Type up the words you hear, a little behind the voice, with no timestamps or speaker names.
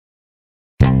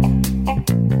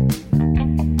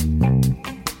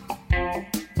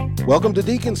Welcome to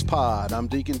Deacon's Pod. I'm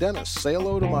Deacon Dennis. Say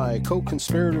hello to my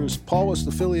co-conspirators, Paulist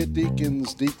affiliate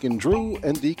deacons, Deacon Drew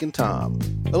and Deacon Tom.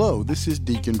 Hello, this is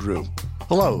Deacon Drew.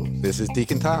 Hello, this is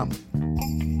Deacon Tom.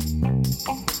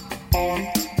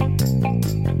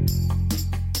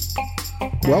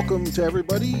 Welcome to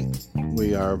everybody.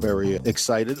 We are very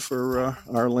excited for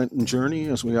our Lenten journey,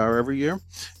 as we are every year.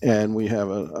 And we have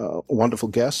a wonderful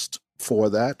guest for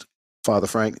that, Father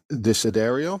Frank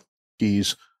Desiderio.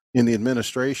 He's in the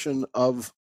administration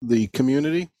of the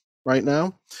community right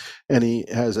now, and he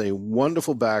has a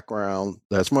wonderful background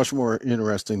that's much more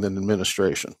interesting than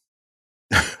administration.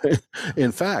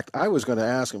 In fact, I was going to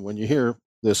ask him, when you hear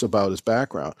this about his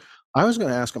background, I was going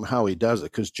to ask him how he does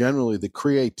it, because generally the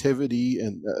creativity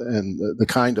and the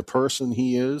kind of person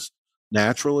he is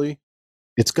naturally,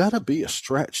 it's got to be a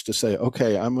stretch to say,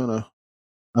 okay, I'm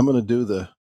gonna do the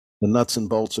nuts and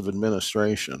bolts of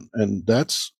administration, and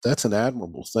that's an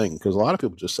admirable thing, because a lot of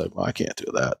people just say, well, I can't do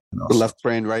that. Left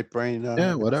brain, right brain.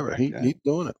 Yeah, whatever. He's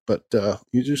doing it, but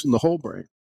he's using the whole brain.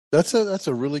 That's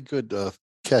a really good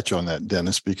catch on that,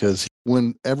 Dennis, because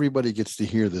when everybody gets to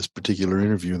hear this particular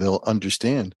interview, they'll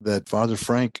understand that Father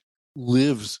Frank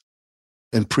lives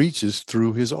and preaches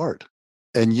through his art,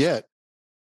 and yet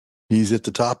he's at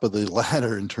the top of the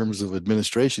ladder in terms of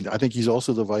administration. I think he's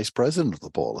also the vice president of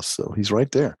the Paulists, so he's right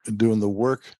there doing the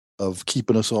work of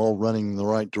keeping us all running in the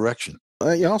right direction.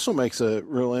 He also makes a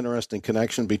real interesting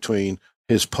connection between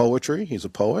his poetry. He's a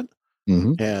poet,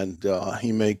 and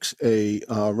he makes a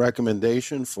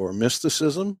recommendation for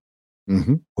mysticism,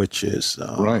 which is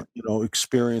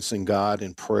experiencing God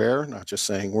in prayer, not just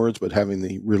saying words, but having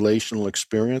the relational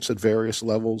experience at various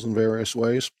levels in various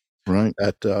ways. Right.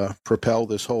 That propel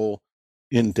this whole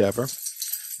endeavor.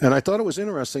 And I thought it was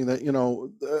interesting that,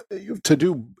 to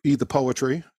do either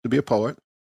poetry, to be a poet,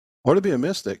 or to be a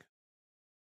mystic,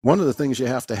 one of the things you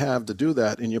have to do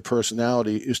that in your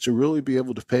personality is to really be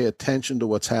able to pay attention to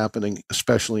what's happening,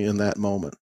 especially in that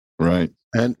moment. Right.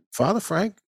 And Father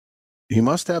Frank, he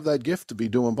must have that gift to be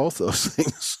doing both those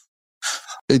things.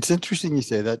 It's interesting you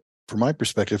say that. From my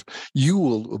perspective, you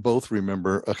will both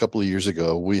remember a couple of years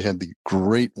ago, we had the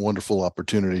great, wonderful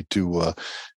opportunity to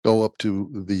go up to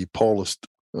the Paulist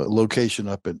location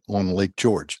up on Lake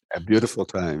George. A beautiful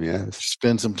time, yes.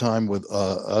 Spend some time with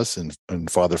us and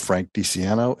Father Frank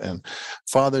DiCiano and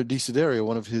Father Desiderio.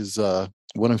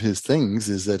 One of his things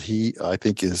is that he, I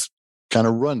think, is kind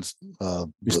of runs.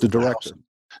 He's the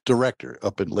director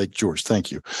up at Lake George.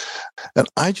 Thank you. And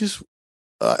I just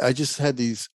had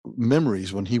these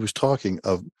memories when he was talking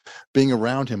of being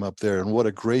around him up there and what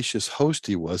a gracious host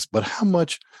he was, but how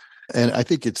much, and I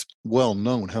think it's well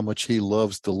known how much he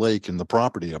loves the lake and the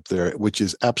property up there, which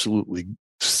is absolutely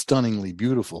stunningly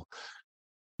beautiful.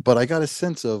 But I got a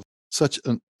sense of such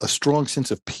a strong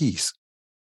sense of peace.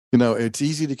 It's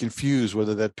easy to confuse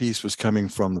whether that peace was coming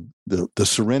from the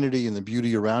serenity and the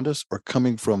beauty around us or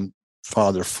coming from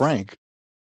Father Frank,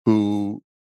 who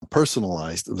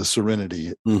personalized the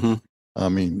serenity. I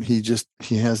mean, he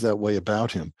has that way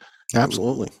about him.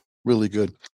 Absolutely. Really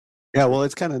good. Yeah, well,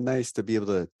 it's kind of nice to be able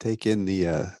to take in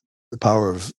the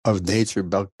power of nature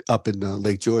up in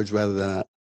Lake George rather than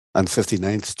on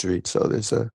 59th Street. So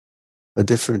there's a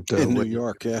different... in New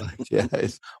York, yeah. Yeah.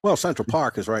 Well, Central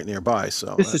Park is right nearby,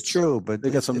 so... This is true, but... They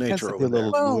got some nature over there. A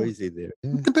little noisy there.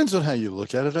 It depends on how you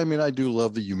look at it. I mean, I do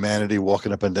love the humanity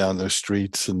walking up and down those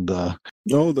streets and...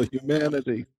 the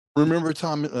humanity. Remember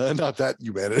not that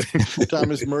humanity.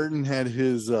 Thomas Merton had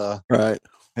his... had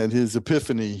his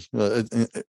epiphany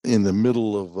in the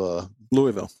middle of...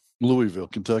 Louisville,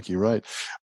 Kentucky, right.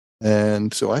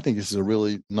 And so I think this is a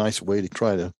really nice way to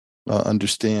try to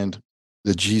understand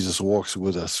that Jesus walks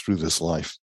with us through this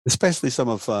life. Especially some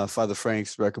of Father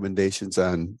Frank's recommendations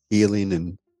on healing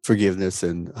and forgiveness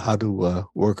and how to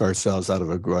work ourselves out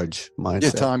of a grudge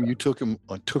mindset. Yeah, Tom, you took him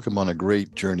on a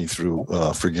great journey through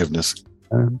forgiveness.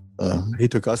 He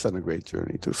took us on a great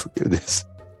journey to forgiveness.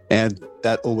 And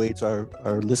that awaits our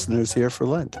listeners here for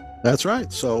Lent. That's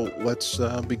right. So let's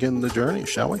begin the journey,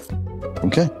 shall we?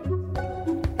 Okay.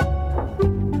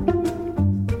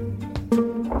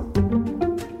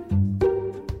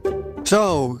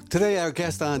 So today our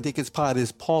guest on Deacon's Pod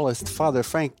is Paulist Father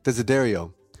Frank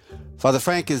Desiderio. Father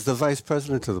Frank is the vice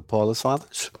president of the Paulist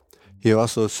Fathers. He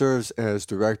also serves as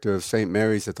director of St.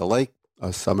 Mary's at the Lake,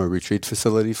 a summer retreat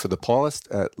facility for the Paulists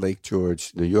at Lake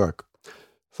George, New York.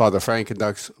 Father Frank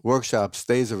conducts workshops,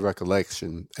 days of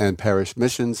recollection, and parish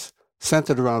missions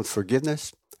centered around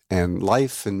forgiveness and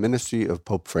life and ministry of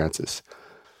Pope Francis.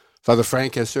 Father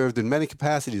Frank has served in many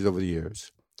capacities over the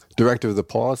years. Director of the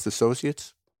Paulist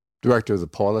Associates, Director of the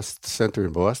Paulist Center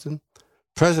in Boston,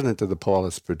 president of the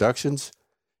Paulist Productions,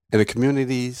 and a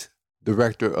community's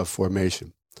director of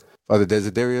formation. Father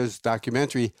Desiderio's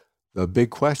documentary, The Big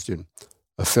Question,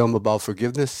 a film about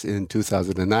forgiveness in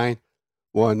 2009,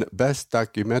 won Best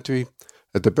Documentary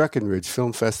at the Breckenridge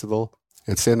Film Festival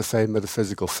and Santa Fe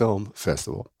Metaphysical Film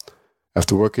Festival.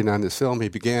 After working on this film, he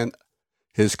began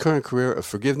his current career of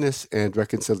forgiveness and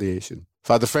reconciliation.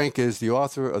 Father Frank is the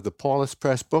author of the Paulist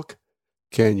Press book,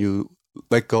 Can You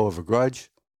Let Go of a Grudge?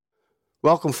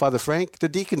 Welcome, Father Frank, to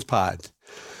Deacon's Pod.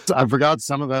 I forgot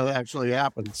some of that actually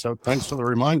happened, so thanks for the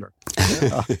reminder.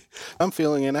 I'm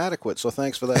feeling inadequate, so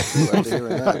thanks for that, too, after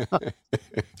hearing that.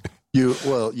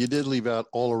 You did leave out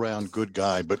all around good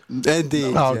guy, but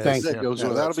Indeed. Oh, yes. thank you. Yeah,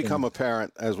 that'll become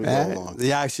apparent as we go along.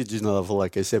 The oxygen level,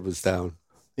 like I said, was down.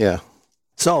 Yeah.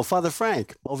 So, Father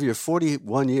Frank, over your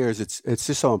 41 years, it's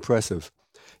just so impressive.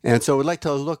 And so we'd like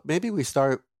to look, maybe we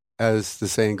start, as the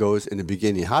saying goes, in the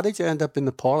beginning. How did you end up in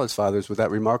the Paulist Fathers with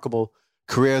that remarkable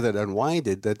career that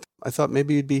unwinded that I thought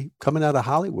maybe you'd be coming out of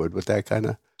Hollywood with that kind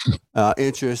of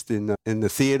interest in the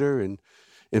theater and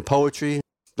in poetry?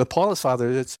 The Paulist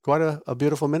Fathers, it's quite a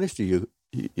beautiful ministry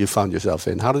you found yourself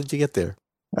in. How did you get there?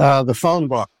 The phone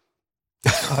book.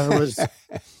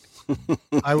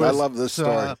 I love this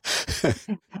story.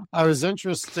 I was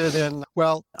interested in,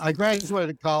 I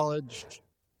graduated college,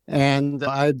 and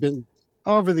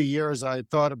over the years, I had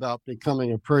thought about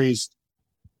becoming a priest.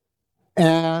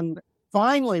 And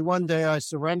finally, one day I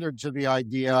surrendered to the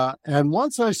idea. And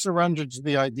once I surrendered to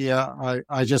the idea,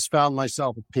 I just found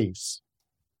myself at peace.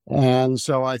 And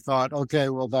so I thought, okay,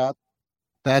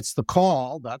 that's the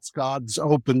call. That's God's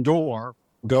open door.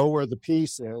 Go where the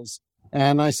peace is.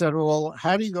 And I said, well,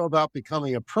 how do you go about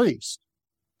becoming a priest?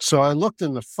 So I looked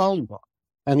in the phone book,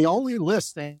 and the only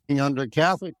listing under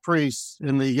Catholic priests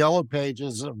in the yellow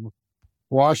pages of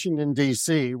Washington,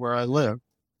 D.C., where I live,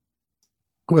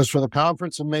 was for the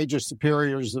Conference of Major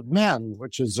Superiors of Men,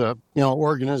 which is a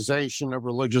organization of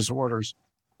religious orders.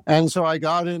 And so I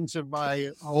got into my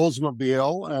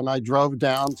Oldsmobile, and I drove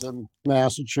down to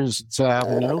Massachusetts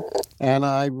Avenue, and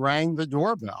I rang the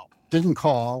doorbell. Didn't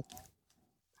call.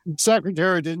 The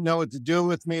secretary didn't know what to do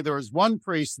with me. There was one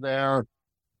priest there.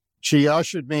 She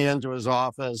ushered me into his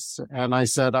office, and I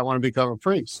said, I want to become a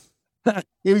priest.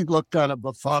 He looked kind of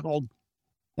befuddled.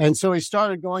 And so he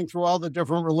started going through all the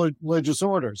different religious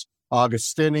orders: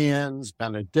 Augustinians,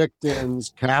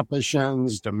 Benedictines,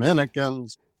 Capuchins,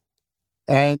 Dominicans.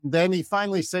 And then he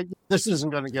finally said, this isn't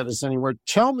going to get us anywhere.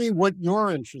 Tell me what you're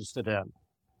interested in.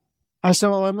 I said,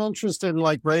 well, I'm interested in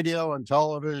like radio and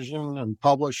television and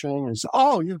publishing. And he said,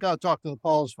 oh, you've got to talk to the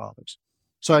Paulist Fathers.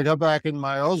 So I got back in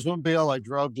my Oldsmobile. I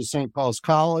drove to St. Paul's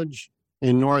College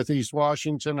in Northeast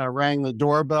Washington. I rang the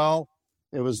doorbell.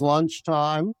 It was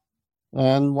lunchtime.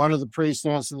 And one of the priests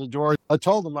answered the door. I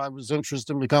told them I was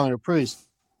interested in becoming a priest.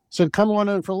 I said, come on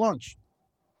in for lunch.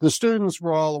 The students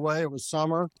were all away. It was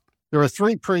summer. There were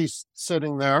 3 priests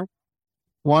sitting there.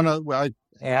 I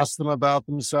asked them about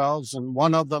themselves, and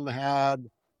one of them had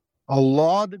a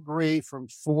law degree from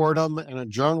Fordham and a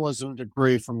journalism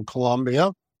degree from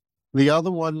Columbia. The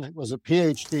other one was a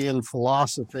PhD in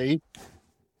philosophy,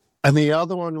 and the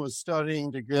other one was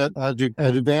studying to get an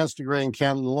advanced degree in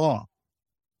canon law.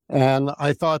 And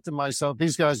I thought to myself,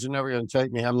 these guys are never going to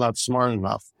take me. I'm not smart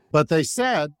enough. But they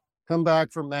said, come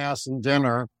back for Mass and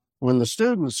dinner when the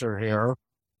students are here.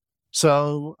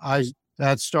 So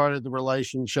that started the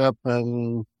relationship,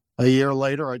 and a year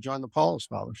later, I joined the Paulist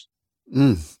Fathers.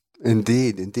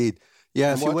 Indeed.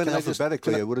 Yeah, And if you went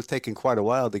alphabetically, it would have taken quite a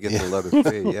while to get to the letter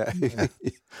P. Yeah.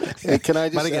 Hey, can I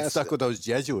just Might have get ask, stuck with those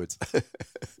Jesuits.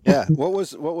 Yeah, what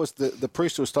was the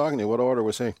priest who was talking to you? What order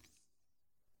was he?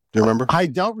 Do you remember? I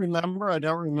don't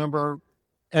remember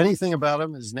anything about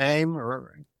him, his name,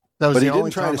 or that was But the he only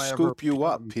didn't try time to I scoop you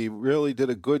up. He really did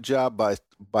a good job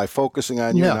by focusing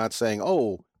on you, Yeah. not saying,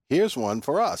 "Oh, here's one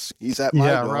for us. He's at my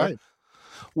door." right.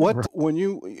 When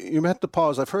you met the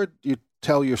Pauls, I've heard you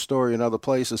tell your story in other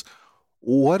places.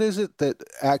 What is it that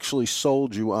actually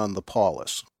sold you on the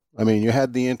Paulists? I mean, you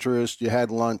had the interest, you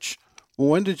had lunch.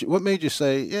 What made you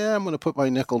say, "Yeah, I'm going to put my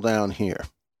nickel down here"?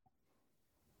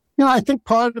 I think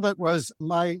part of it was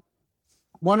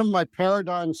one of my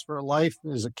paradigms for life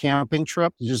is a camping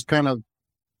trip. It's just kind of,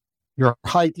 you're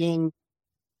hiking,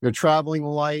 you're traveling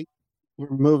light, you're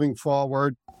moving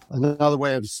forward. Another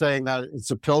way of saying that,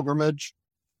 it's a pilgrimage.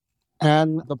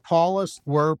 And the Paulists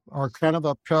are kind of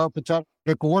a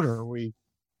peripatetic order. We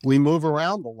move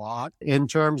around a lot in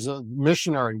terms of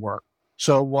missionary work.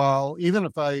 So even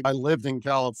if I lived in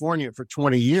California for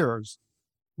 20 years,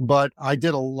 but I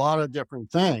did a lot of different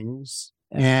things.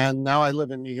 And now I live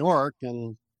in New York,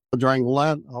 and during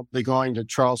Lent, I'll be going to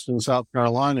Charleston, South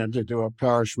Carolina to do a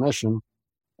parish mission.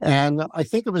 And I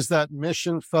think it was that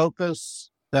mission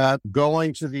focus, that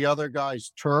going to the other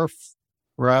guy's turf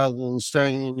rather than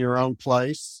staying in your own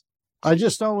place. I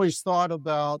just always thought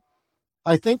about,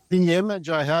 I think the image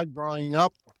I had growing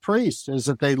up, priests, is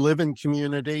that they live in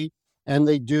community and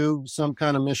they do some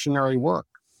kind of missionary work.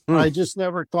 I just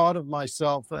never thought of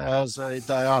myself as a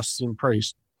diocesan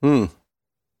priest.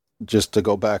 Just to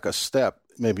go back a step,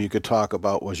 maybe you could talk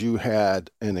about, was you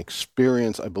had an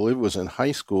experience, I believe it was in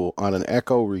high school, on an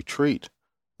echo retreat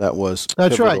that was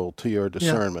pivotal to your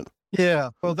discernment. Yeah.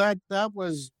 Well, that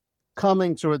was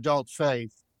coming to adult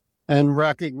faith and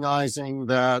recognizing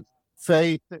that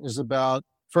faith is about,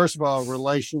 first of all,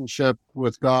 relationship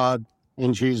with God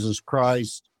in Jesus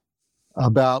Christ,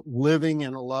 about living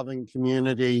in a loving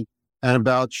community, and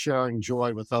about sharing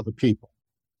joy with other people.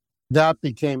 That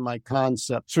became my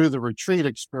concept through the retreat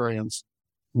experience.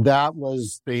 That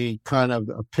was the kind of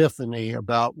epiphany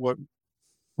about what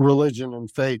religion and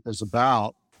faith is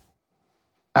about,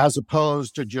 as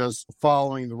opposed to just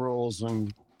following the rules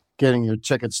and getting your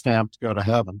ticket stamped to go to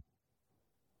heaven.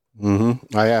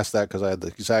 I asked that because I had the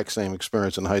exact same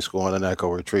experience in high school on an echo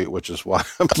retreat, which is why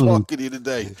I'm talking to you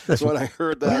today. So when I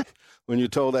heard that, when you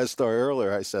told that story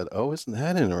earlier, I said, oh, isn't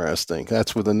that interesting?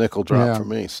 That's where the nickel dropped for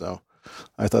me. So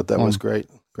I thought that was great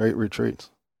retreats.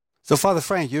 So, Father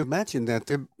Frank, you mentioned that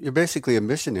you're basically a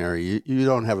missionary. You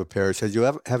don't have a parish. Have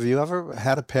you ever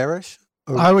had a parish?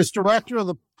 I was director of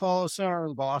the Polo Center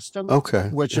in Boston,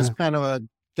 which is kind of a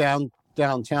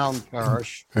downtown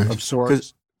parish of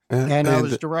sorts. And I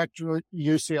was director at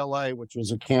UCLA, which was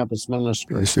a campus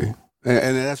ministry. I see.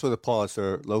 And that's where the Paulists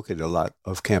are located. A lot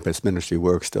of campus ministry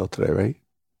work still today, right?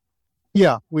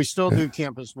 Yeah, we still do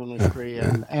campus ministry,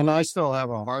 and I still have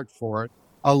a heart for it.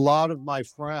 A lot of my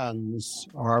friends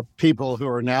are people who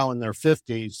are now in their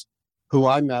 50s, who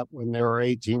I met when they were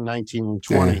 18, 19, and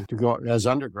 20 to go as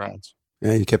undergrads.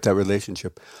 Yeah, you kept that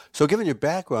relationship. So given your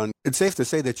background, it's safe to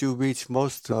say that you reach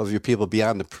most of your people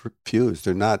beyond the pews.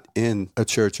 They're not in a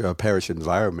church or a parish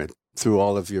environment through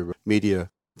all of your media.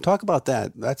 Talk about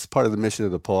that. That's part of the mission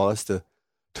of the Paulists, to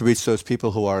reach those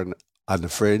people who are on the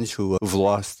fringe, who have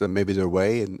lost maybe their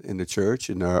way in the church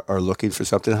and are looking for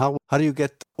something. How do you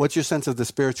get, what's your sense of the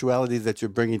spirituality that you're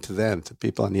bringing to them, to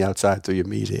people on the outside through your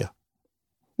media?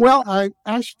 Well,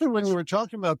 when you were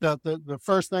talking about that, the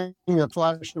first thing that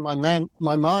flashed in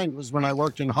my mind was when I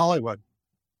worked in Hollywood.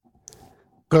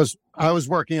 Because I was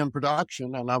working in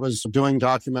production and I was doing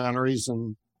documentaries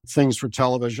and things for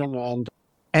television.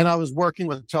 And I was working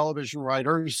with television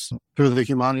writers through the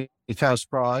Humanitas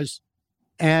Prize.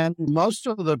 And most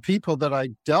of the people that I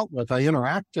dealt with, I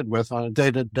interacted with on a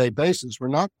day-to-day basis, were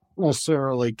not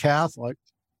necessarily Catholic.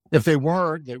 If they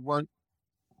weren't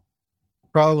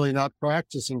probably not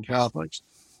practicing Catholics.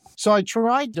 So I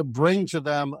tried to bring to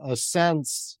them a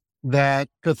sense that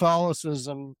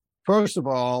Catholicism, first of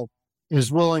all,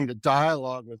 is willing to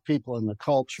dialogue with people in the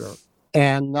culture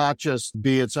and not just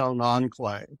be its own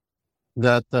enclave.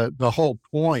 That the whole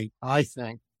point, I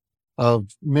think, of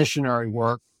missionary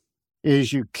work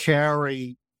is you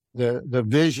carry the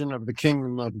vision of the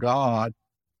kingdom of God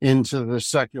into the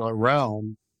secular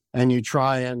realm, and you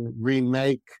try and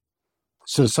remake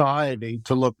society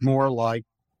to look more like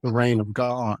the reign of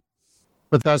God.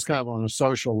 But that's kind of on a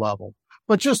social level.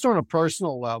 But just on a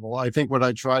personal level, I think what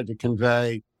I tried to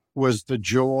convey was the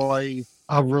joy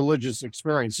of religious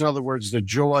experience. In other words, the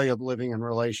joy of living in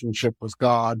relationship with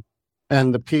God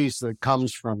and the peace that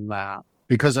comes from that.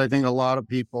 Because I think a lot of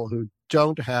people who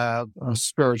don't have a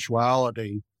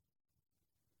spirituality,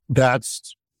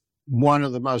 that's one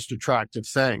of the most attractive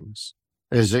things,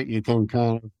 is that you can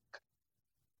kind of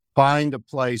find a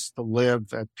place to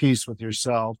live at peace with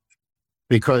yourself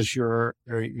because you're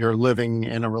living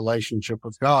in a relationship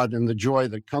with God and the joy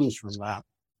that comes from that.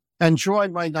 And joy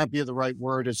might not be the right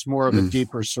word. It's more of a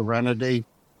deeper serenity.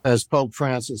 As Pope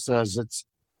Francis says, it's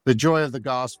the joy of the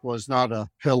gospel is not a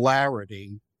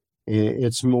hilarity.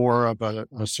 It's more of a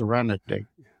serenity.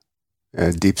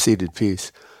 A deep-seated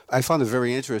peace. I found it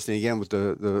very interesting, again, with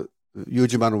the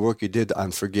huge amount of work you did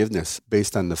on forgiveness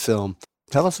based on the film.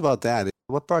 Tell us about that.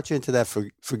 What brought you into that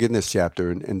forgiveness chapter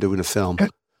and doing a film?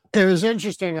 It was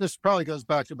interesting. This probably goes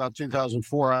back to about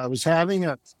 2004. I was having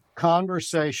a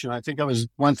conversation. I think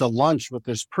went to lunch with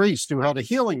this priest who had a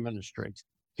healing ministry.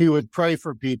 He would pray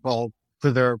for people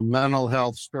for their mental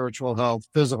health, spiritual health,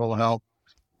 physical health.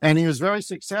 And he was very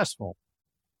successful.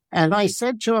 And I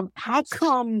said to him, how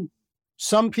come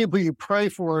some people you pray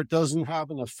for, it doesn't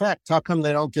have an effect? How come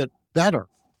they don't get better?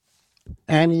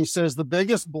 And he says, the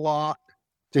biggest block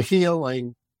to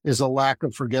healing is a lack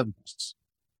of forgiveness.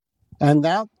 And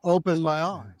that opened my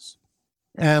eyes.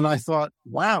 And I thought,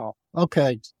 wow,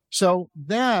 okay. So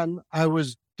then I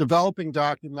was developing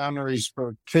documentaries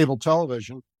for cable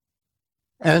television.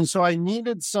 And so I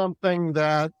needed something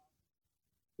that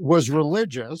was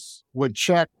religious, would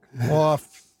check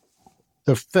off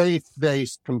the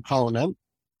faith-based component,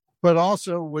 but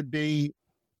also would be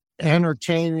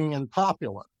entertaining and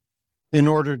popular in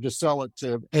order to sell it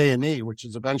to A&E, which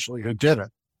is eventually who did it.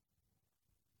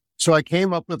 So I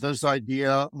came up with this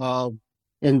idea of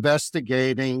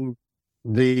investigating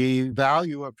the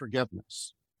value of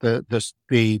forgiveness,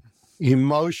 the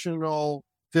emotional,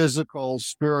 physical,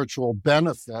 spiritual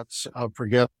benefits of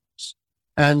forgiveness.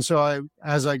 And so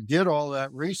as I did all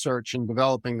that research in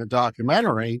developing the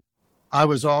documentary, I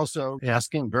was also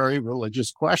asking very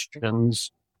religious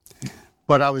questions,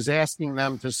 but I was asking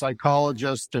them to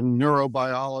psychologists and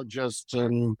neurobiologists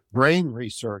and brain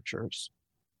researchers.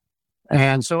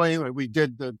 And so anyway, we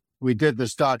did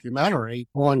this documentary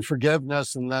on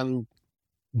forgiveness, and then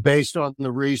based on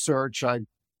the research, I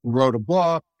wrote a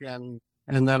book, and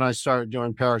then I started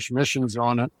doing parish missions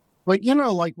on it. But,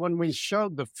 like when we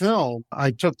showed the film,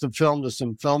 I took the film to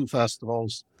some film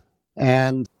festivals,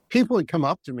 and people would come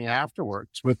up to me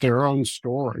afterwards with their own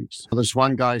stories. This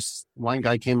one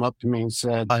guy came up to me and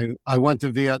said, I went to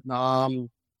Vietnam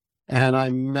and I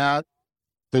met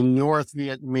the North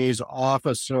Vietnamese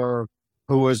officer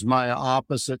who was my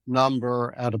opposite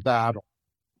number at a battle.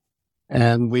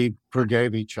 And we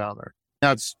forgave each other.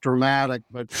 That's dramatic,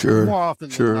 but more often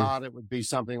than not, it would be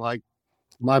something like,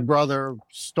 my brother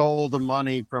stole the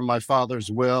money from my father's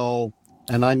will,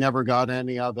 and I never got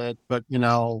any of it, but,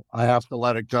 I have to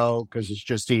let it go because it's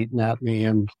just eating at me.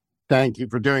 And thank you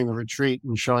for doing the retreat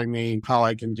and showing me how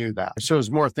I can do that. So it's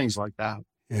more things like that.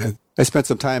 Yeah. I spent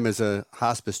some time as a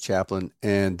hospice chaplain,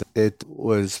 and it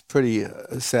was pretty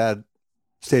sad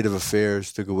state of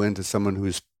affairs to go into someone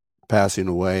who's passing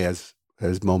away,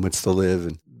 has moments to live,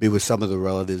 and be with some of the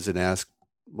relatives and ask,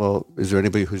 well, is there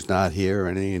anybody who's not here or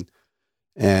anything?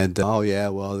 And oh yeah,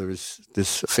 well, there's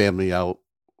this family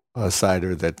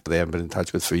outsider that they haven't been in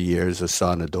touch with for years, a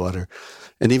son, a daughter,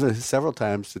 and even several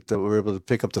times that we were able to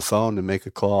pick up the phone and make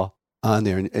a call on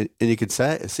there, and you could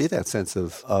see that sense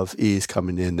of ease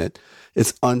coming in, that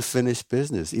it's unfinished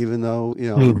business, even though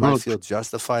we might feel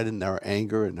justified in our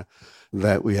anger and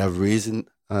that we have reason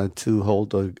to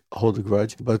hold a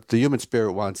grudge, but the human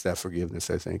spirit wants that forgiveness.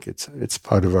 I think it's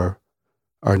part of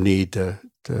our need to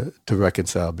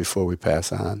reconcile before we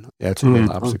pass on. That's a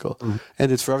real obstacle,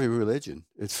 and it's for every religion.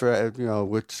 It's for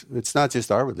it's not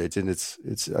just our religion. It's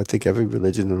I think every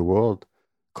religion in the world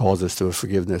calls us to a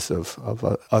forgiveness of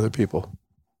other people.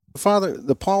 Father,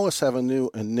 the Paulists have a new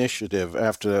initiative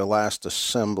after their last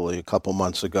assembly a couple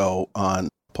months ago on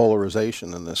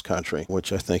polarization in this country,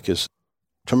 which I think is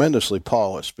tremendously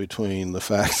Paulist, between the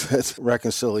fact that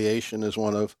reconciliation is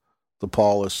one of the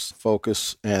Paulist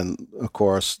focus, and of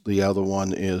course the other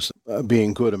one is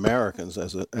being good Americans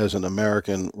as an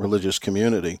American religious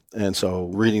community. And so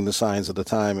reading the signs of the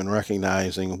time and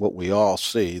recognizing what we all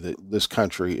see, that this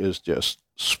country is just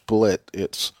split.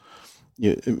 It's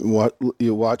you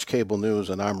watch cable news,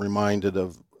 and I'm reminded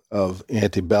of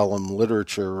antebellum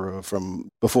literature from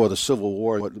before the Civil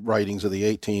War, writings of the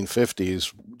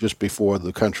 1850s, just before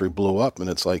the country blew up, and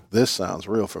it's like, this sounds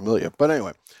real familiar. But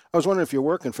anyway, I was wondering if your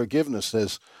work in forgiveness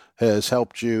has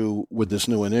helped you with this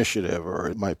new initiative, or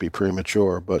it might be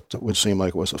premature, but it would seem like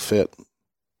it was a fit.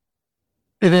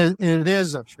 It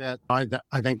is a fit.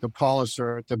 I think the Paulists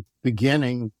are at the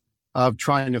beginning of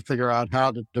trying to figure out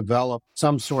how to develop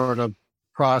some sort of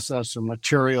process or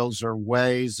materials or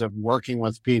ways of working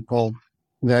with people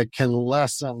that can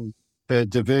lessen the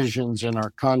divisions in our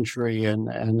country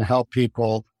and help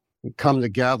people come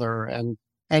together. And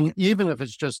even if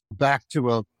it's just back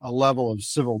to a level of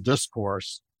civil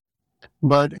discourse.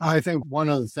 But I think one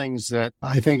of the things that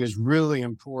I think is really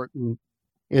important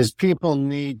is people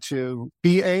need to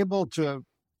be able to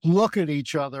look at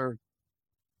each other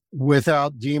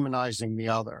without demonizing the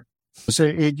other. So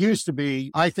it used to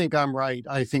be, I think I'm right,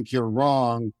 I think you're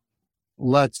wrong,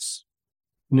 let's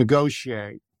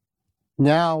negotiate.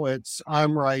 Now it's,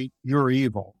 I'm right, you're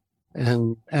evil,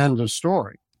 and end of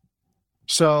story.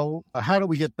 So how do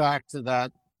we get back to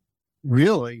that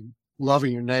really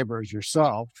loving your neighbor as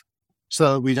yourself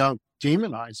so that we don't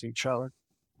demonize each other?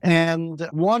 And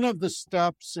one of the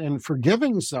steps in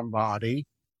forgiving somebody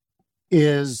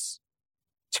is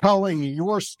telling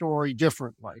your story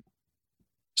differently.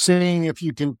 Seeing if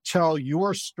you can tell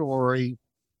your story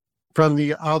from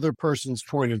the other person's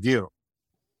point of view.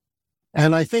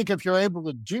 And I think if you're able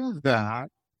to do that,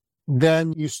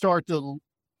 then you start to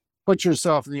put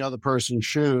yourself in the other person's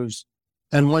shoes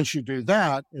And once you do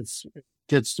that,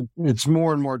 it's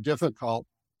more and more difficult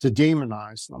to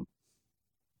demonize them.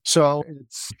 So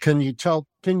can you tell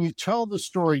the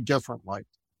story differently?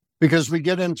 Because we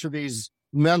get into these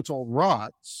mental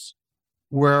ruts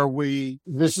where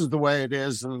this is the way it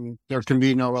is and there can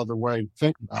be no other way to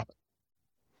think about it.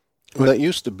 Well, that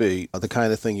used to be the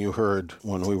kind of thing you heard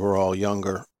when we were all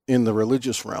younger in the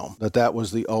religious realm, that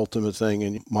was the ultimate thing,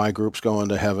 and my group's going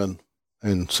to heaven,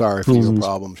 and sorry for your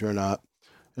problems, you're not,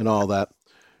 and all that.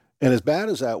 And as bad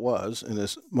as that was, and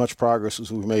as much progress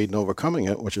as we've made in overcoming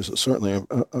it, which is certainly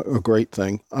a great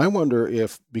thing, I wonder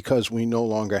if, because we no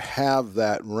longer have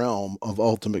that realm of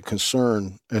ultimate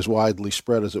concern as widely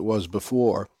spread as it was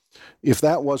before, if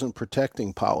that wasn't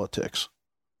protecting politics,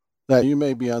 that you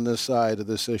may be on this side of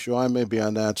this issue, I may be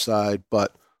on that side,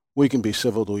 but we can be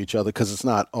civil to each other because it's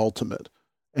not ultimate.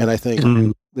 And I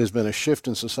think there's been a shift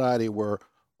in society where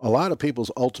a lot of people's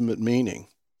ultimate meaning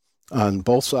on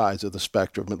both sides of the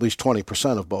spectrum, at least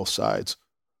 20% of both sides,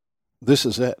 this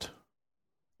is it.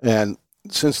 And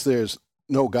since there's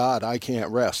no God, I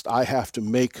can't rest. I have to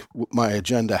make my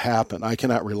agenda happen. I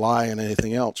cannot rely on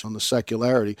anything else, on the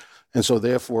secularity. And so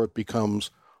therefore it becomes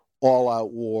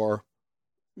all-out war,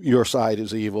 your side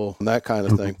is evil, and that kind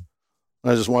of thing. I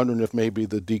was just wondering if maybe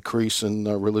the decrease in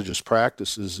religious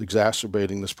practice is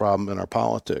exacerbating this problem in our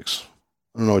politics.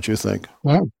 I don't know what you think.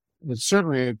 Well, it's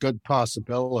certainly a good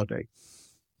possibility,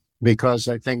 because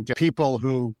I think people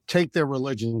who take their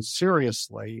religion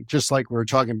seriously, just like we were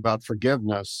talking about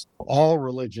forgiveness, all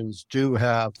religions do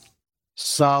have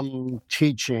some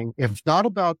teaching, if not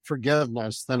about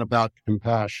forgiveness, then about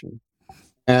compassion.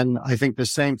 And I think the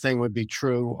same thing would be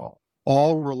true.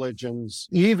 All religions,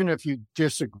 even if you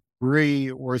disagree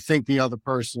or think the other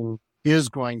person is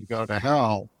going to go to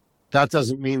hell, that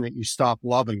doesn't mean that you stop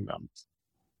loving them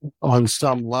on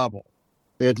some level,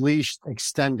 at least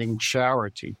extending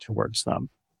charity towards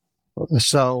them.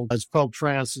 So, as Pope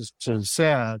Francis has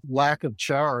said, lack of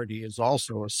charity is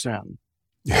also a sin.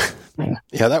 Yeah,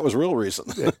 that was real reason.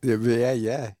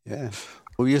 Yeah.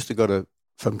 We used to go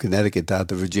from Connecticut down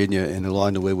to Virginia, and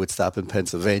along the way would stop in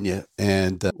Pennsylvania.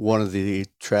 And one of the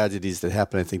tragedies that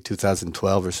happened, I think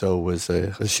 2012 or so, was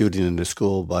a shooting in the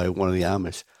school by one of the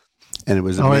Amish. And it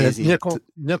was amazing.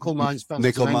 Nickel Mines, Pennsylvania.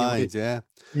 Nickel Mines, yeah.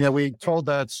 Yeah, we told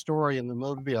that story in the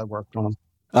movie I worked on.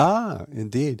 Ah,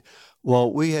 indeed.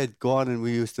 Well, we had gone and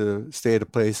we used to stay at a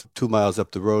place 2 miles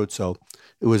up the road, so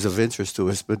it was of interest to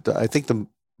us. But I think the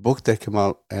book that came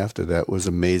out after that was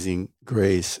Amazing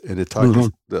Grace, and it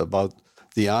talked about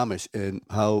the Amish and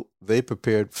how they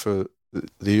prepared for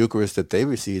the Eucharist that they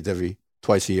received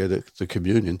twice a year, the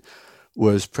communion,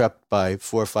 was prepped by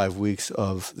 4 or 5 weeks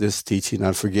of this teaching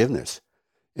on forgiveness.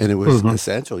 And it was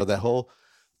essential.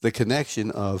 The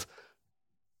connection of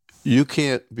you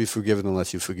can't be forgiven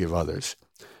unless you forgive others.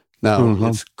 Now,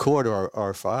 it's core to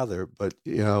our Father, but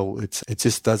it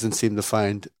just doesn't seem to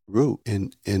find root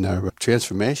in our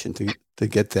transformation to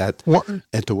get that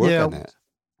and to work on that.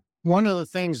 One of the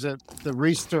things that the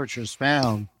researchers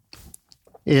found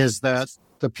is that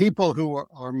the people who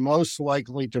are most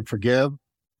likely to forgive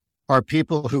are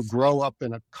people who grow up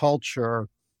in a culture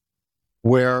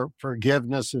where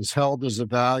forgiveness is held as a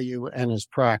value and is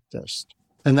practiced.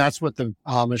 And that's what the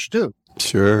Amish do.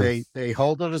 Sure. They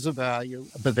hold it as a value,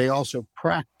 but they also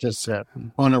practice it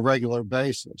on a regular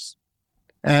basis.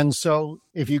 And so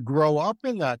if you grow up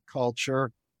in that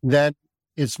culture, then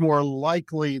it's more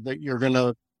likely that you're going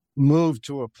to move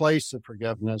to a place of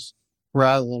forgiveness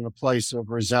rather than a place of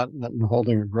resentment and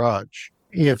holding a grudge.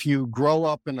 If you grow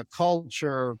up in a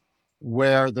culture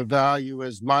where the value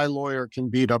is my lawyer can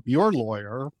beat up your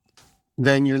lawyer,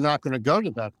 then you're not going to go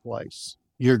to that place.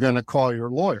 You're going to call your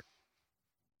lawyer.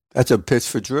 That's a pitch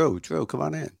for Drew. Drew, come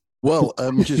on in. Well,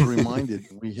 I'm just reminded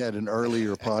we had an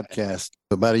earlier podcast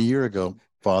about a year ago,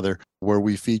 Father, where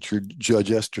we featured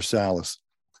Judge Esther Salas,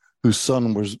 whose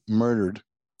son was murdered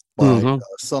by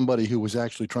somebody who was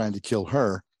actually trying to kill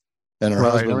her. And her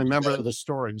husband. I remember the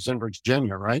story. It was in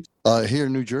Virginia, right? Here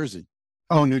in New Jersey.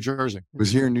 Oh, New Jersey. It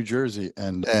was here in New Jersey.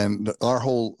 And our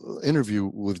whole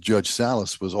interview with Judge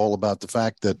Salas was all about the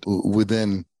fact that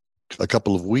within a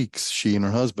couple of weeks, she and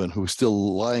her husband, who was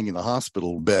still lying in the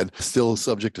hospital bed, still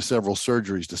subject to several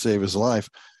surgeries to save his life,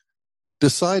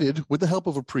 decided, with the help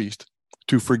of a priest,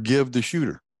 to forgive the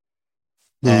shooter.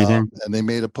 And they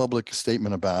made a public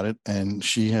statement about it, and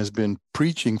she has been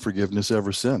preaching forgiveness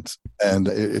ever since. And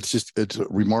it's a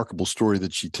remarkable story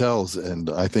that she tells, and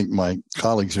I think my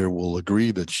colleagues here will agree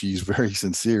that she's very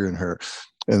sincere in her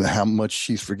and how much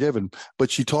she's forgiven. But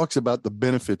she talks about the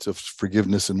benefits of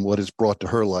forgiveness and what it's brought to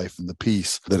her life and the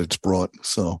peace that it's brought.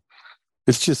 So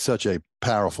It's just such a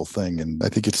powerful thing. And I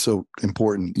think it's so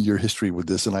important, your history with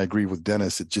this. And I agree with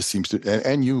Dennis. It just seems to,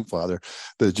 and you, Father,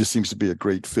 that it just seems to be a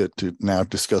great fit to now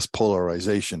discuss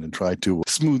polarization and try to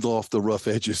smooth off the rough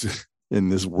edges in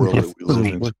this world that we live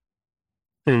in.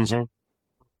 Mhm.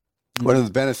 One of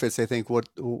the benefits, I think,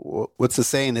 what's the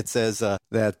saying that says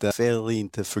that failing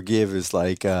to forgive is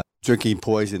like drinking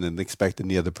poison and expecting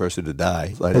the other person to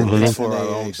die. Like it's for our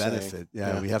own benefit.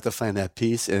 Yeah, we have to find that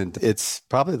peace, and it's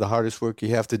probably the hardest work you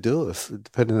have to do,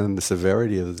 depending on the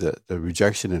severity of the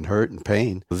rejection and hurt and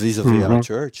pain vis-a-vis our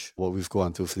church. What we've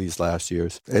gone through for these last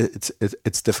years,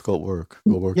 it's difficult work.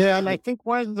 Yeah, and I think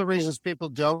one of the reasons people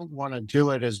don't want to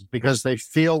do it is because they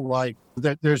feel like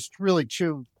that there's really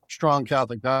two strong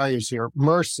Catholic values here: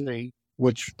 mercy,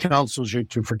 which counsels you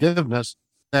to forgiveness,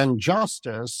 and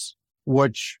justice,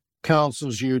 which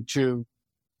counsels you to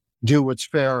do what's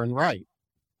fair and right.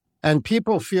 And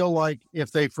people feel like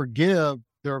if they forgive,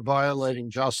 they're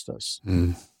violating justice.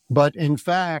 But in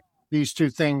fact, these two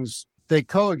things, they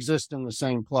coexist in the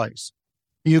same place.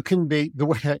 You can be, the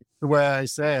way I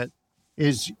say it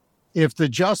is, if the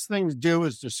just thing to do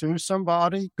is to sue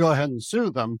somebody, go ahead and sue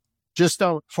them. Just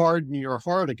don't harden your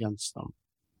heart against them.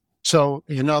 So,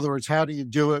 in other words, how do you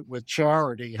do it with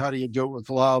charity? How do you do it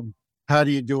with love? How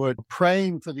do you do it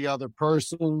praying for the other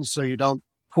person so you don't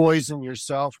poison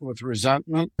yourself with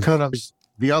resentment? Kind of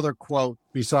the other quote,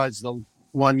 besides the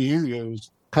one you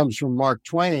use, comes from Mark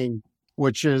Twain,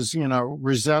 which is,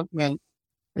 resentment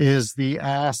is the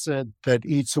acid that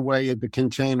eats away at the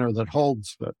container that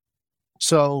holds it.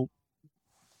 So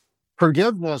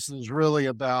forgiveness is really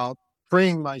about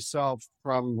freeing myself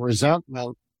from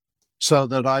resentment so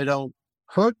that I don't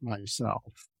hurt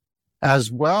myself, as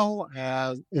well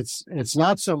as it's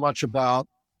not so much about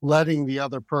letting the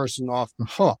other person off the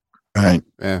hook. Right.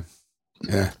 Yeah.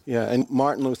 And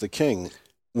Martin Luther King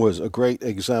was a great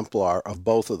exemplar of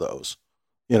both of those.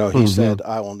 He said,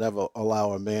 "I will never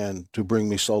allow a man to bring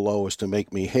me so low as to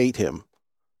make me hate him."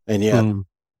 And yet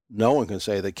no one can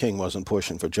say that King wasn't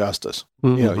pushing for justice.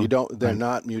 They're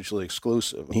not mutually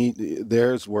exclusive.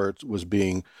 Theirs was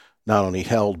being not only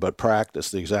held, but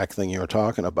practiced, the exact thing you're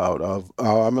talking about of,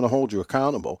 I'm going to hold you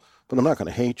accountable, but I'm not going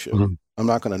to hate you. I'm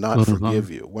not going to not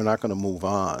forgive you. We're not going to move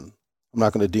on. I'm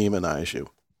not going to demonize you.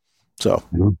 So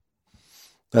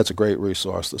that's a great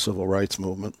resource, the civil rights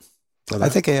movement. I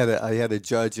think I had a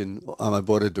judge on my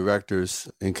board of directors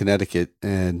in Connecticut,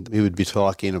 and he would be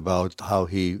talking about how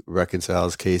he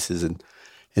reconciles cases, and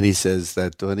he says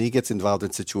that when he gets involved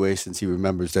in situations, he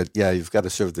remembers that, you've got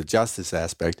to serve the justice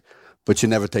aspect, but you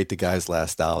never take the guy's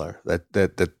last dollar. That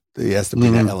there has to be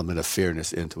that element of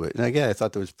fairness into it. And again, I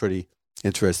thought that was pretty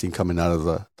interesting coming out of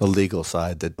the legal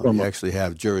side, that you actually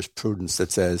have jurisprudence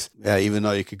that says, even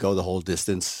though you could go the whole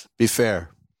distance, be fair.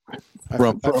 I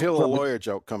feel a lawyer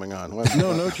joke coming on.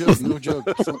 No joke.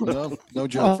 No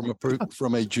joke.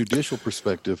 From a judicial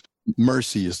perspective,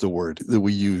 mercy is the word that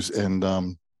we use,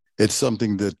 and it's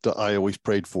something that I always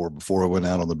prayed for before I went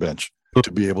out on the bench,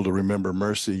 to be able to remember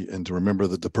mercy and to remember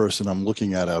that the person I'm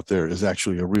looking at out there is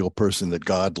actually a real person that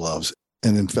God loves.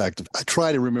 And in fact, I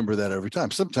try to remember that every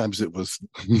time. Sometimes it was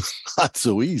not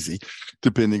so easy,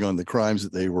 depending on the crimes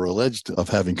that they were alleged of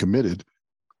having committed.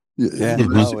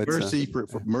 Mercy,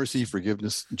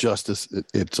 forgiveness, justice,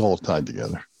 it's all tied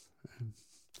together.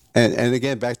 And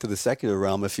again, back to the secular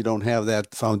realm, if you don't have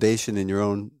that foundation in your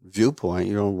own viewpoint,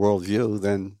 your own worldview,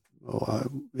 then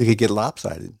it could get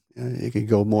lopsided. You could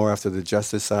go more after the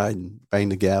justice side and bang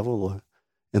the gavel,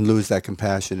 and lose that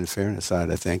compassion and fairness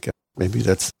side, I think. Maybe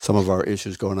that's some of our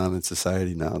issues going on in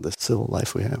society now, the civil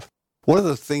life we have. One of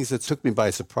the things that took me by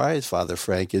surprise, Father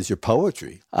Frank, is your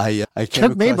poetry. I came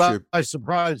took me across by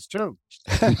surprise too.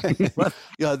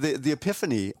 The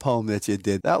Epiphany poem that you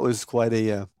did, that was quite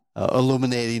a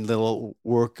illuminating little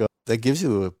work that gives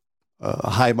you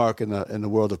a high mark in the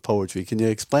world of poetry. Can you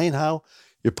explain how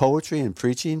your poetry and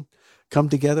preaching come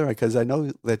together? Because I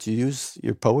know that you use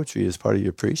your poetry as part of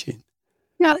your preaching.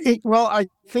 Yeah, I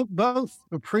think both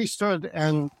the priesthood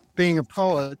and being a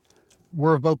poet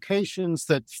were vocations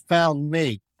that found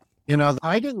me.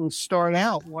 I didn't start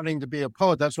out wanting to be a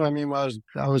poet. That's what I mean.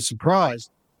 I was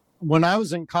surprised. When I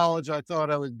was in college, I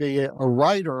thought I would be a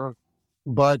writer,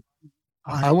 but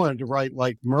I wanted to write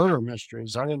like murder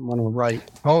mysteries. I didn't want to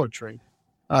write poetry.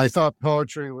 I thought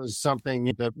poetry was something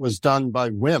that was done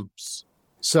by wimps.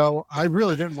 So I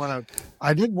really didn't want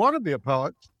to be a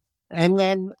poet. And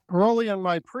then early in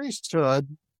my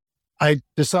priesthood, I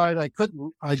decided I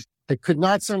could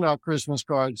not send out Christmas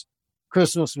cards.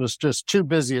 Christmas was just too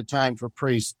busy a time for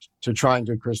priests to try and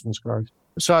do Christmas cards.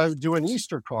 So I would do an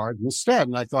Easter card instead.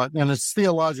 And I thought, and it's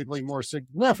theologically more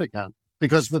significant.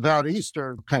 because without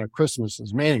Easter, kind of Christmas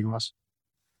is meaningless.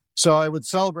 So I would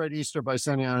celebrate Easter by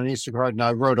sending out an Easter card, and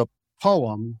I wrote a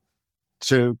poem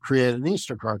to create an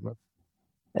Easter card with.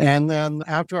 And then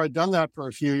after I'd done that for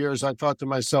a few years, I thought to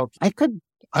myself, I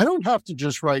don't have to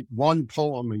just write one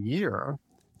poem a year.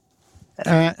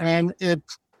 And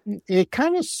it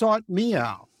kind of sought me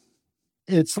out.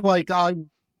 It's like I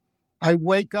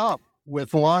wake up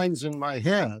with lines in my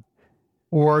head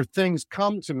or things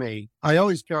come to me. I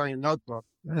always carry a notebook,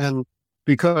 and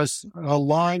because a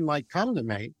line might come to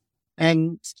me,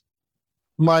 and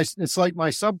it's like my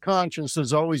subconscious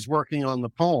is always working on the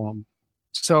poem.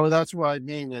 So that's what I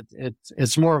mean.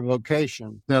 It's more a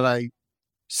vocation that I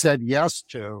said yes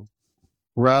to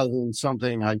rather than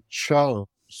something I chose.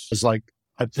 It's like,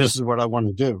 this is what I want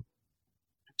to do.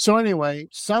 So anyway,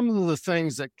 some of the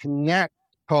things that connect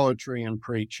poetry and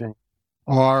preaching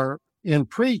are, in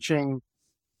preaching,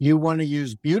 you want to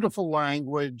use beautiful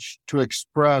language to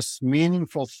express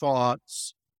meaningful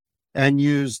thoughts and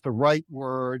use the right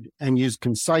word and use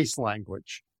concise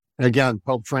language. Again,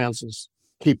 Pope Francis,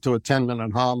 keep to a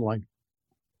 10-minute homily.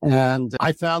 And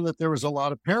I found that there was a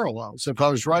lot of parallels. When I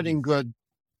was writing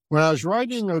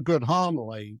a good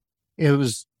homily, I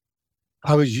was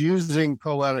using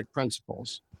poetic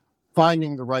principles,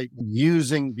 finding the right,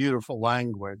 using beautiful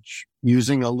language,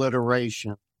 using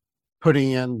alliteration,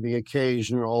 putting in the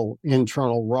occasional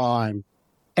internal rhyme.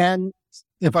 And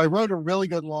if I wrote a really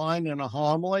good line in a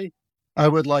homily, I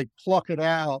would pluck it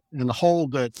out and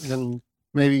hold it and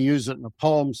maybe use it in a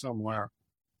poem somewhere.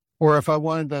 Or if I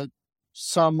wanted to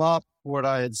sum up what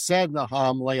I had said in the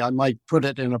homily, I might put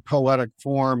it in a poetic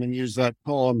form and use that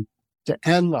poem to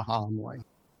end the homily.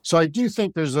 So I do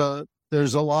think there's a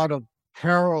lot of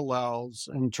parallels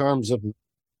in terms of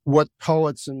what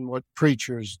poets and what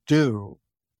preachers do.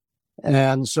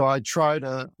 And so I try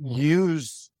to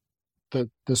use the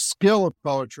skill of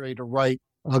poetry to write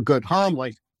a good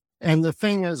homily. And the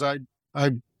thing is, I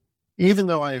even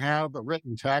though I have a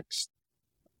written text,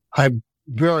 I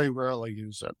very rarely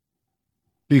use it,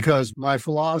 because my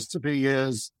philosophy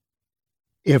is,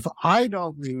 if I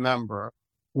don't remember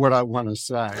what I want to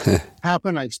say,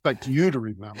 I expect you to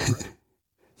remember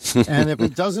it. And if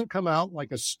it doesn't come out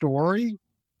like a story,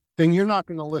 then you're not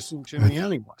going to listen to me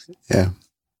anyway. Yeah.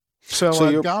 So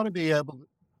I've got to be able to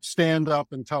stand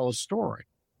up and tell a story.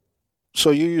 So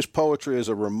you use poetry as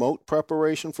a remote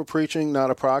preparation for preaching,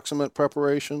 not approximate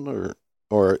preparation,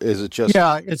 or is it just?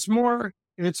 Yeah, it's more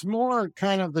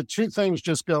kind of the two things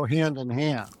just go hand in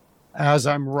hand. As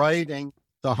I'm writing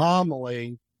the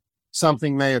homily,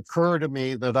 something may occur to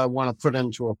me that I want to put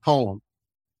into a poem.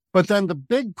 But then the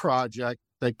big project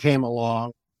that came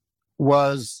along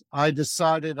was I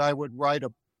decided I would write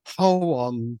a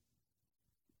poem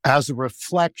as a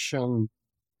reflection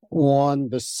on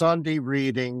the Sunday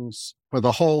readings for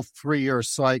the whole 3-year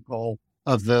cycle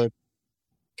of the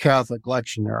Catholic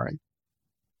lectionary.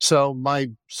 So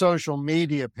my social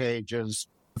media pages,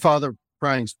 Father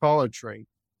Frank's Poetry,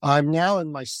 I'm now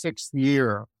in my 6th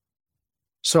year.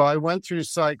 So I went through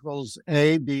cycles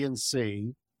A, B, and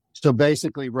C. So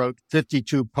basically wrote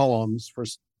 52 poems for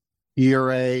year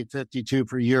A, 52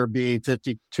 for year B,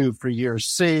 52 for year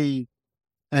C.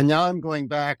 And now I'm going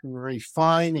back and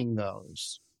refining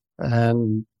those,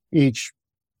 and each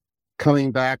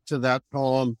coming back to that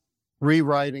poem,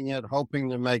 rewriting it, hoping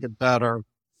to make it better.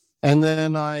 And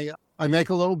then I make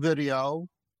a little video,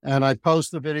 and I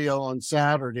post the video on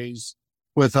Saturdays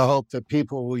with the hope that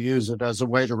people will use it as a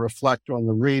way to reflect on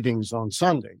the readings on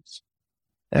Sundays.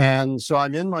 And so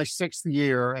I'm in my 6th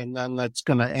year, and then that's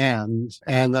going to end.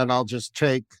 And then I'll just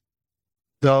take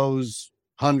those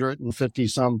 150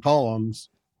 some poems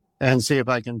and see if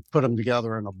I can put them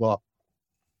together in a book.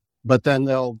 But then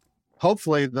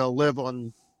hopefully they'll live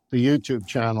on the YouTube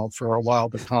channel for a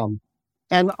while to come.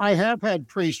 And I have had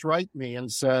priests write me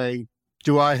and say,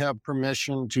 do I have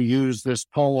permission to use this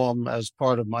poem as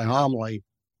part of my homily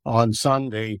on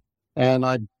Sunday? And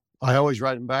I always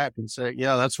write them back and say,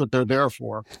 yeah, that's what they're there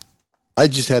for. I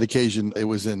just had occasion, it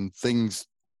was in Things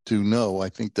to Know. I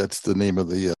think that's the name of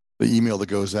the email that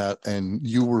goes out. And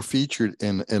you were featured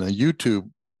in a YouTube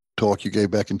talk you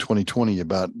gave back in 2020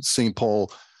 about St.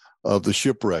 Paul of the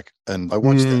shipwreck. And I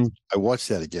watched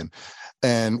that again.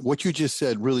 And what you just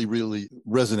said really, really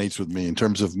resonates with me in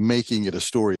terms of making it a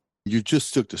story. You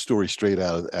just took the story straight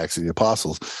out of Acts of the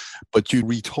Apostles, but you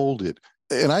retold it.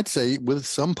 And I'd say with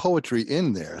some poetry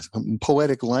in there, some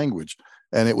poetic language.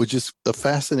 And it was just a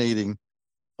fascinating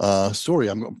story.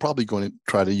 I'm probably going to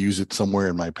try to use it somewhere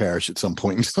in my parish at some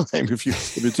point in time, if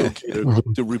it's okay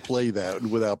to replay that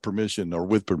without permission or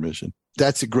with permission.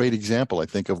 That's a great example, I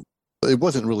think, of, it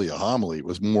wasn't really a homily. It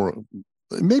was more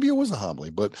maybe it was a homily,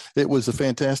 but it was a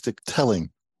fantastic telling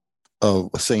of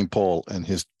St. Paul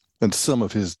and some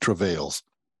of his travails.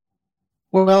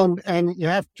 Well, and you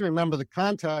have to remember the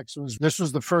context this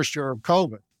was the first year of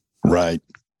COVID. Right.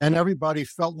 And everybody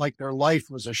felt like their life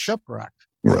was a shipwreck.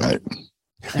 Right.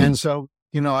 And so,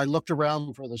 I looked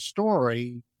around for the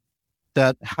story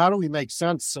that how do we make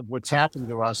sense of what's happened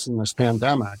to us in this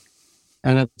pandemic?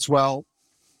 And it's, well,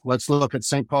 let's look at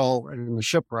St. Paul and the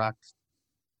shipwreck.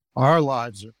 Our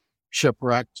lives are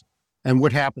shipwrecked, and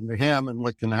what happened to him and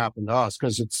what can happen to us,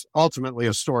 because it's ultimately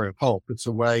a story of hope. It's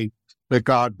a way that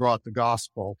God brought the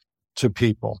gospel to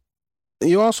people.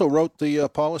 You also wrote the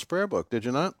Paulist Prayer Book, did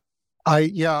you not?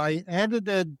 I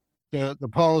edited the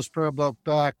Paulist Prayer Book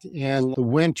back in the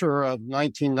winter of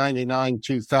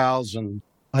 1999-2000.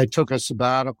 I took a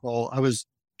sabbatical. I was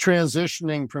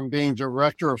transitioning from being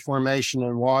director of formation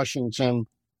in Washington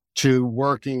to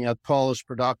working at Paulist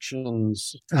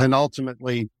Productions and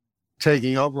ultimately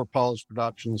taking over Paulist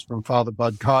Productions from Father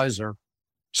Bud Kaiser.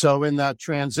 So in that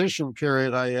transition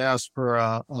period, I asked for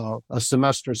a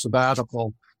semester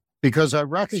sabbatical because I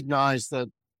recognized that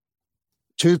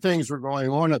two things were going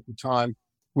on at the time.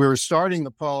 We were starting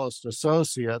the Paulist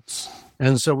Associates,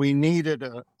 and so we needed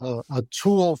a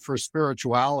tool for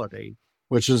spirituality,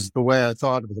 which is the way I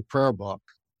thought of the prayer book,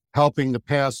 helping to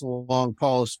pass along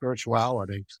Paulist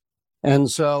spirituality.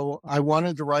 And so I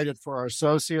wanted to write it for our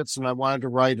associates, and I wanted to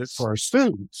write it for our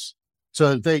students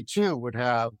so that they too would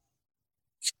have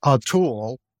a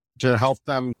tool to help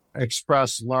them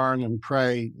express, learn, and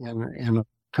pray in a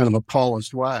kind of a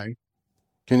Paulist way.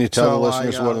 Can you tell the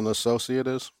listeners what an associate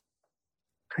is?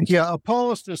 Yeah, a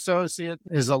Paulist associate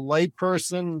is a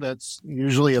layperson that's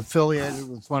usually affiliated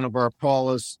with one of our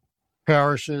Paulist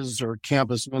parishes or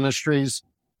campus ministries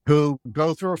who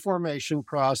go through a formation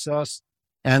process,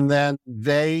 and then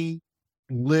they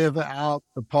live out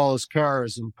the Paulist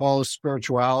charism, Paulist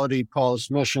spirituality, Paulist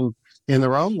mission in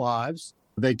their own lives.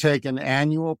 They take an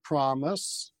annual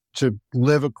promise to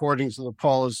live according to the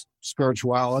Paulist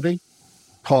spirituality,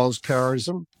 Paulist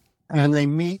charism, and they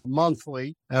meet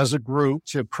monthly as a group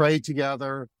to pray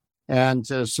together and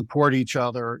to support each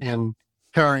other in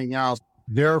carrying out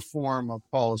their form of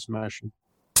Paulist mission.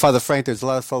 Father Frank, there's a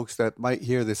lot of folks that might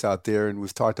hear this out there, and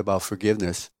we've talked about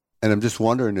forgiveness. And I'm just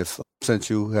wondering if, since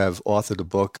you have authored a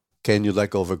book, Can You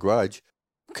Let Go of a Grudge,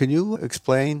 can you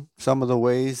explain some of the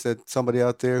ways that somebody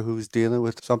out there who's dealing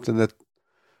with something that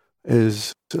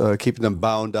is keeping them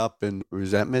bound up in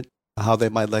resentment, how they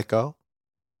might let go?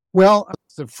 Well,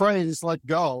 the phrase let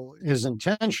go is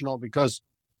intentional because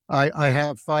I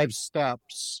have 5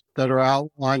 steps that are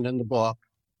outlined in the book.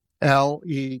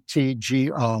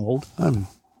 LETGO.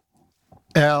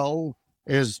 L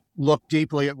is look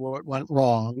deeply at what went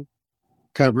wrong,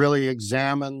 kind of really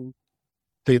examine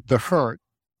the hurt,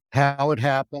 how it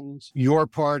happened, your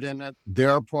part in it,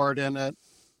 their part in it.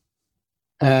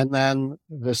 And then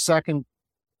the second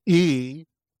E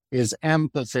is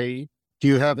empathy. Do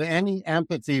you have any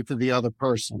empathy for the other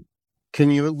person?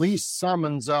 Can you at least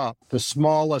summons up the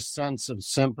smallest sense of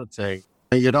sympathy?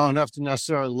 You don't have to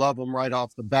necessarily love them right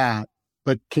off the bat,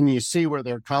 but can you see where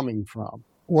they're coming from?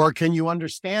 Or can you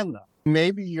understand them?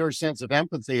 Maybe your sense of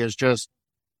empathy is just,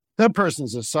 that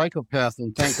person's a psychopath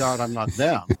and thank God I'm not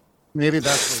them. Maybe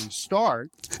that's where you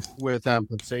start with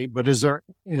empathy, but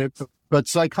but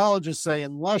psychologists say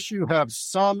unless you have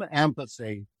some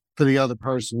empathy for the other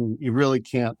person, you really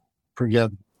can't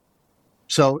forgive them.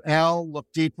 So L, look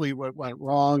deeply what went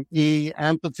wrong. E,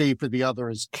 empathy for the other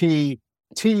is key.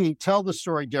 T, tell the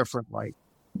story differently.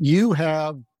 You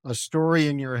have a story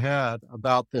in your head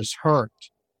about this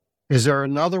hurt. Is there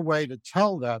another way to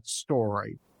tell that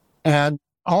story? And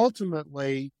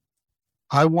ultimately,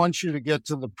 I want you to get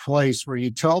to the place where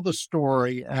you tell the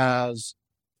story as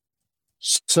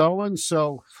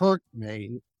so-and-so hurt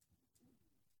me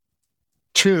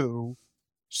to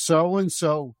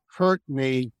so-and-so hurt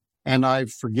me and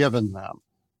I've forgiven them.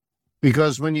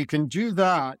 Because when you can do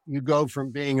that, you go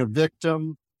from being a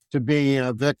victim to being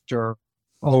a victor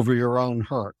over your own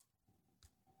hurt.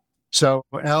 So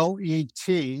LET,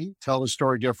 tell the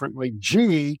story differently.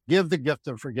 G, give the gift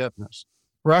of forgiveness.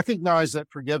 Recognize that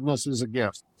forgiveness is a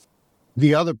gift.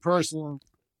 The other person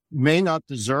may not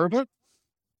deserve it,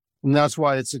 and that's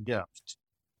why it's a gift.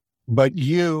 But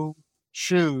you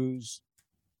choose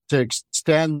to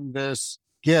extend this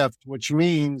gift, which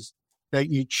means that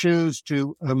you choose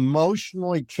to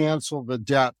emotionally cancel the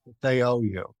debt that they owe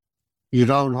you. You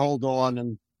don't hold on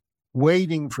and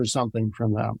waiting for something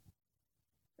from them.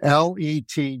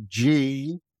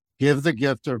 LETG, give the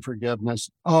gift of forgiveness.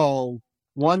 O,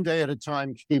 one day at a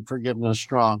time, keep forgiveness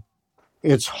strong.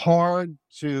 It's hard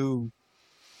to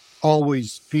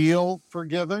always feel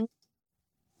forgiving.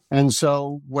 And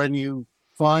so when you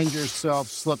find yourself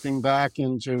slipping back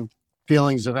into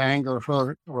feelings of anger,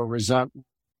 hurt, or resentment,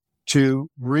 to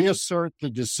reassert the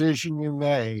decision you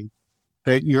made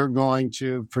that you're going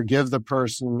to forgive the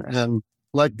person and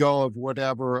let go of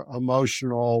whatever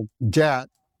emotional debt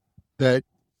that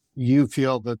you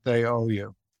feel that they owe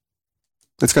you.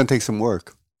 It's going to take some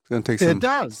work. It's going to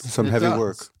take some heavy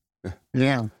work.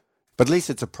 Yeah. But at least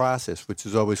it's a process, which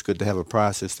is always good to have a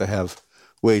process, to have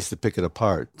ways to pick it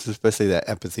apart, especially that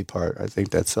empathy part. I think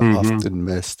that's often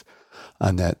missed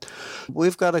on that.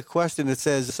 We've got a question that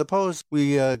says, suppose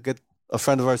we get a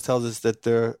friend of ours tells us that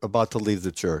they're about to leave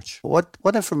the church. What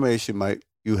information might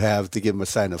you have to give them a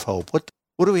sign of hope? What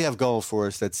do we have going for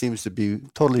us that seems to be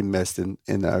totally missed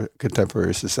in our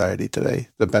contemporary society today,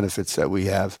 the benefits that we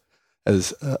have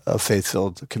as a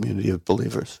faith-filled community of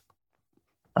believers?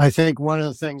 I think one of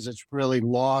the things that's really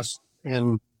lost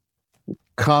in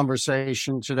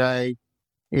conversation today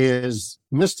is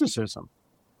mysticism.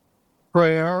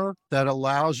 Prayer that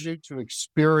allows you to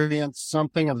experience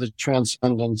something of the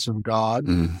transcendence of God,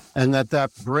 and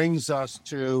that brings us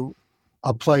to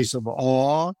a place of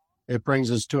awe. It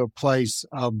brings us to a place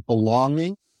of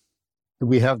belonging.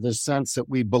 We have the sense that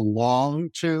we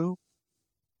belong to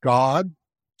God,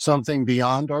 something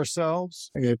beyond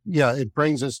ourselves. It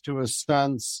brings us to a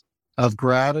sense of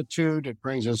gratitude. It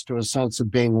brings us to a sense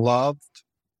of being loved,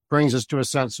 brings us to a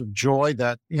sense of joy,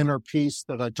 that inner peace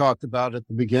that I talked about at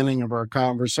the beginning of our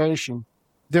conversation.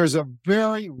 There's a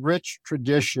very rich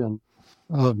tradition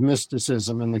of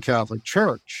mysticism in the Catholic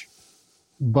Church,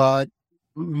 but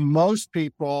most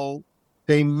people,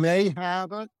 they may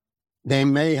have it. They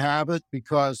may have it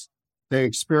because they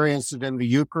experienced it in the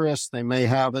Eucharist. They may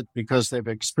have it because they've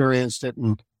experienced it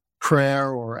in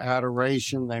prayer or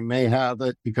adoration. They may have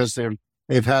it because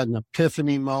they've had an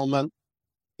epiphany moment,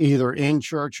 either in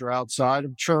church or outside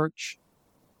of church.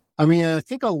 I mean, I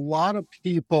think a lot of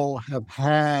people have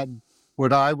had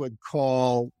what I would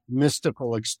call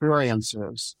mystical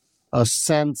experiences, a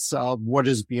sense of what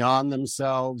is beyond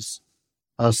themselves,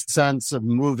 a sense of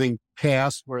moving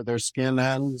past where their skin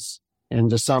ends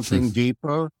into something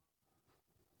deeper.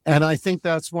 And I think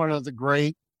that's one of the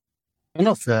great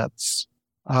benefits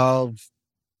of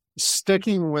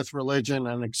sticking with religion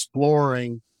and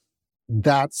exploring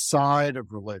that side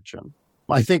of religion.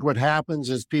 I think what happens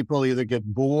is people either get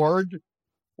bored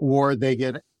or they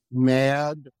get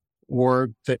mad or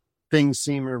things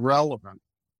seem irrelevant.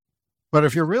 But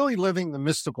if you're really living the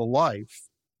mystical life,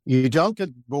 you don't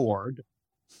get bored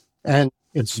and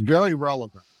it's very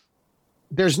relevant.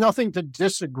 There's nothing to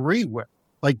disagree with.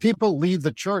 Like, people leave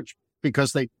the church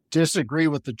because they disagree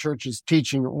with the church's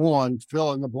teaching on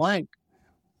fill in the blank.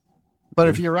 But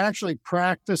if you're actually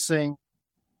practicing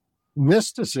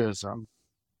mysticism,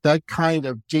 that kind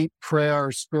of deep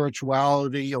prayer,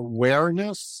 spirituality,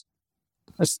 awareness,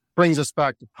 this brings us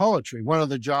back to poetry. One of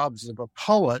the jobs of a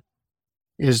poet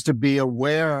is to be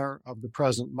aware of the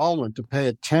present moment, to pay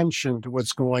attention to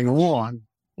what's going on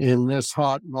in this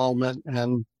hot moment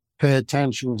and pay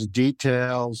attention to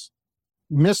details.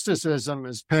 Mysticism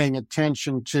is paying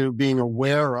attention to being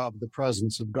aware of the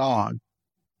presence of God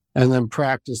and then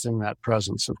practicing that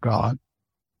presence of God.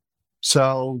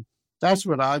 So that's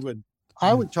what I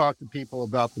would talk to people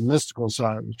about, the mystical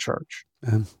side of the church.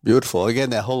 Beautiful.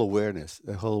 Again, that whole awareness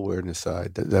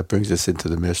side, that brings us into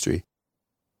the mystery.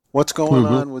 What's going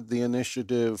on with the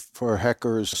initiative for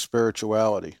Hecker's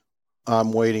spirituality?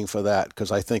 I'm waiting for that,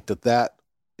 because I think that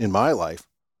in my life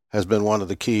has been one of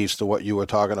the keys to what you were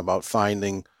talking about,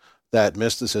 finding that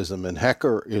mysticism. And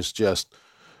Hecker is just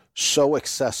so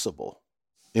accessible,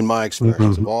 in my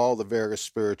experience, of all the various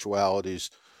spiritualities.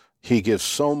 He gives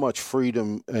so much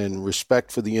freedom and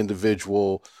respect for the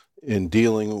individual in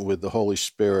dealing with the Holy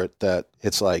Spirit that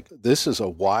it's like, this is a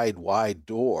wide, wide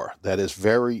door that is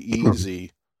very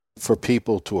easy for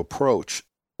people to approach.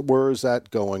 Where is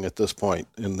that going at this point?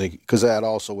 Because that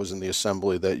also was in the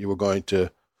assembly that you were going to.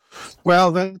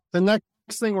 Well, the next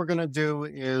thing we're going to do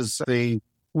is the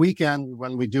weekend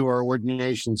when we do our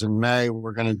ordinations in May,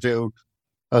 we're going to do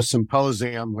a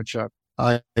symposium, which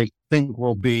I think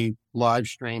will be live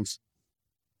streams.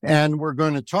 And we're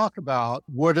going to talk about,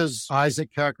 what does Isaac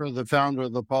Hecker, the founder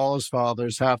of the Paulist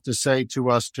Fathers, have to say to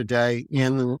us today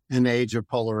in an age of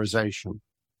polarization?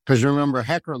 Because remember,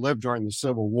 Hecker lived during the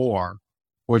Civil War,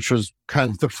 which was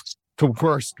kind of the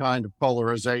worst kind of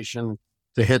polarization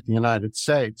to hit the United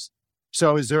States.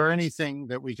 So is there anything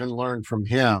that we can learn from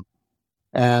him?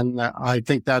 And I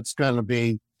think that'll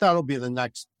be the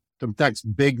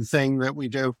next big thing that we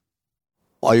do.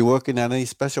 Are you working on any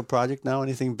special project now?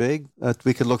 Anything big that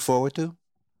we could look forward to?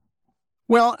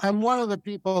 Well, I'm one of the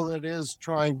people that is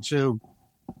trying to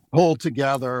pull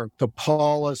together the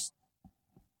Paulist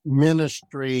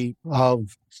ministry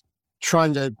of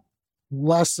trying to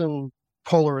lessen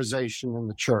polarization in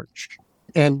the church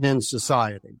and in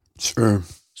society. Sure.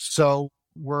 So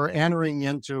we're entering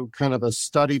into kind of a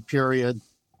study period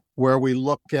where we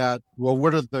look at, well,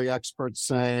 what are the experts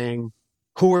saying?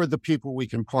 Who are the people we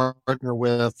can partner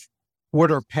with?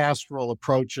 What are pastoral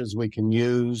approaches we can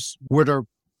use? What are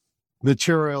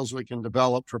materials we can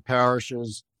develop for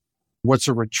parishes? What's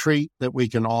a retreat that we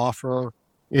can offer?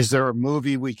 Is there a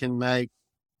movie we can make?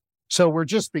 So we're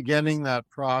just beginning that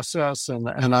process, and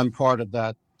I'm part of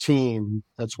that team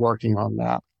that's working on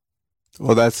that.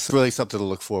 Well, that's really something to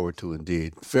look forward to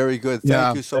indeed. Very good.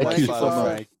 Thank you so Thank much, you Father so much.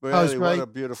 Frank. That was Really, great. what a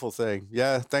beautiful thing.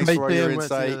 Yeah, thanks Great for all your being with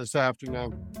you insight. this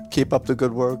afternoon. Keep up the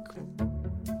good work.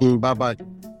 Bye-bye.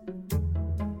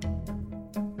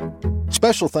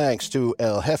 Special thanks to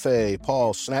El Jefe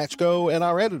Paul Snatchko and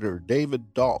our editor,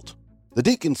 David Dalt. The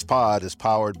Deacons Pod is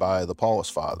powered by the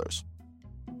Paulist Fathers.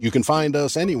 You can find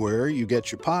us anywhere you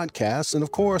get your podcasts, and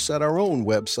of course at our own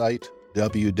website,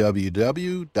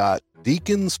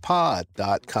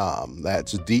 www.deaconspod.com.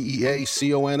 That's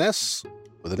DEACONS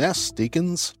with an S,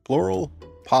 deacons, plural,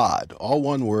 pod, all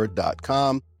one word,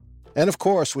 .com. And of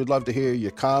course, we'd love to hear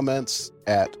your comments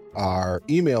at our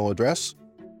email address,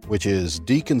 which is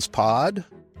deaconspod,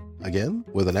 again,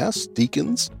 with an S,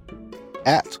 deacons,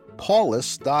 at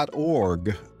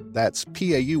paulist.org. That's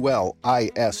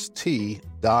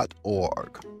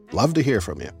PAULIST.org. Love to hear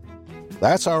from you.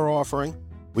 That's our offering.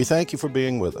 We thank you for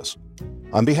being with us.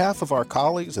 On behalf of our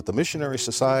colleagues at the Missionary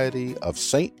Society of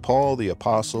St. Paul the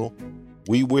Apostle,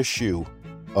 we wish you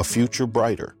a future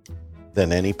brighter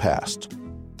than any past.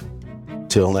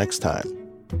 Till next time.